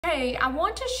Hey, I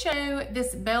want to show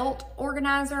this belt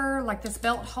organizer, like this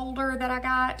belt holder that I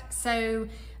got. So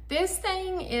this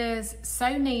thing is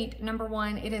so neat. Number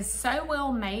one, it is so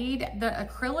well made. The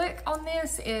acrylic on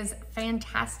this is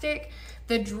fantastic.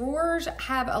 The drawers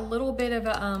have a little bit of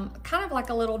a, kind of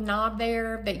like a little knob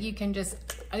there that you can just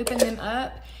open them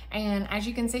up. And as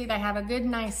you can see, they have a good,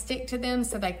 nice stick to them.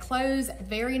 So they close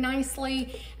very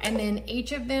nicely. And then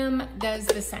each of them does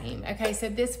the same. Okay, so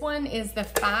this one is the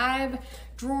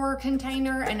 5-drawer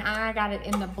container and I got it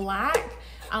in the black.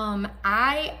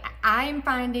 I'm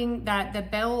finding that the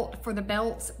belt, for the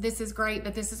belts, this is great,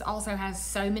 but this also has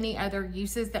so many other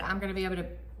uses that I'm gonna be able to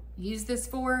use this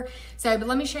for. So, but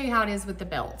let me show you how it is with the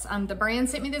belts. The brand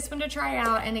sent me this one to try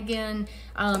out, and again,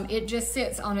 it just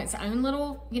sits on its own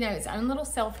little, its own little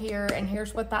shelf here, and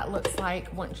here's what that looks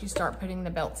like once you start putting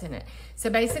the belts in it. So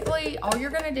basically, all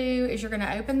you're gonna do is you're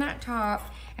gonna open that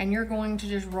top, and you're going to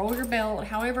just roll your belt,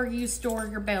 however you store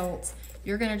your belts,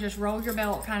 you're gonna just roll your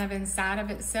belt kind of inside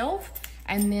of itself,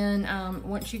 and then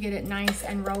once you get it nice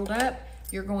and rolled up,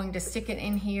 you're going to stick it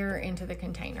in here into the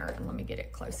container. And let me get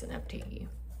it close enough to you.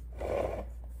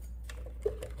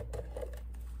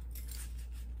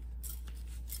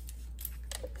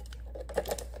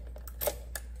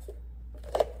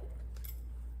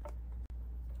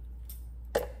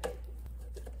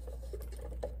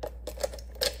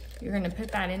 You're gonna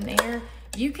put that in there.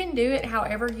 You can do it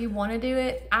however you wanna do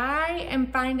it. I am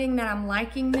finding that I'm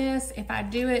liking this if I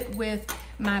do it with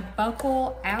my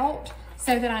buckle out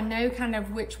so that I know kind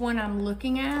of which one I'm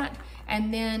looking at.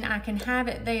 And then I can have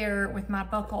it there with my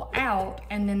buckle out,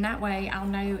 and then that way I'll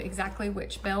know exactly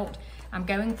which belt I'm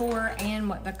going for and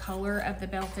what the color of the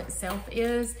belt itself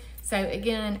is. So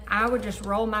again, I would just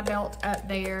roll my belt up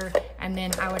there, and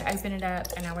then I would open it up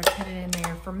and I would put it in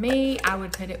there. For me, I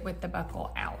would put it with the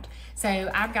buckle out. So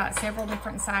I've got several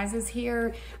different sizes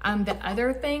here. The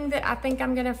other thing that I think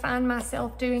I'm gonna find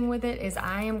myself doing with it is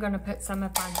I am gonna put some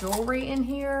of my jewelry in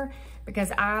here,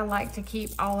 because I like to keep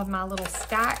all of my little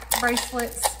stack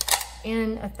bracelets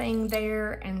in a thing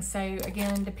there. And so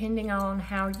again, depending on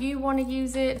how you want to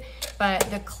use it, but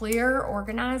the clear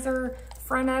organizer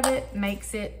front of it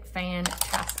makes it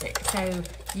fantastic. So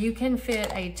you can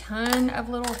fit a ton of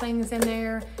little things in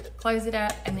there, close it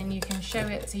up, and then you can show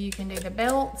it. So you can do the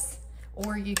belts,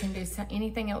 or you can do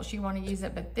anything else you want to use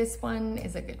it, but this one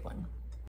is a good one.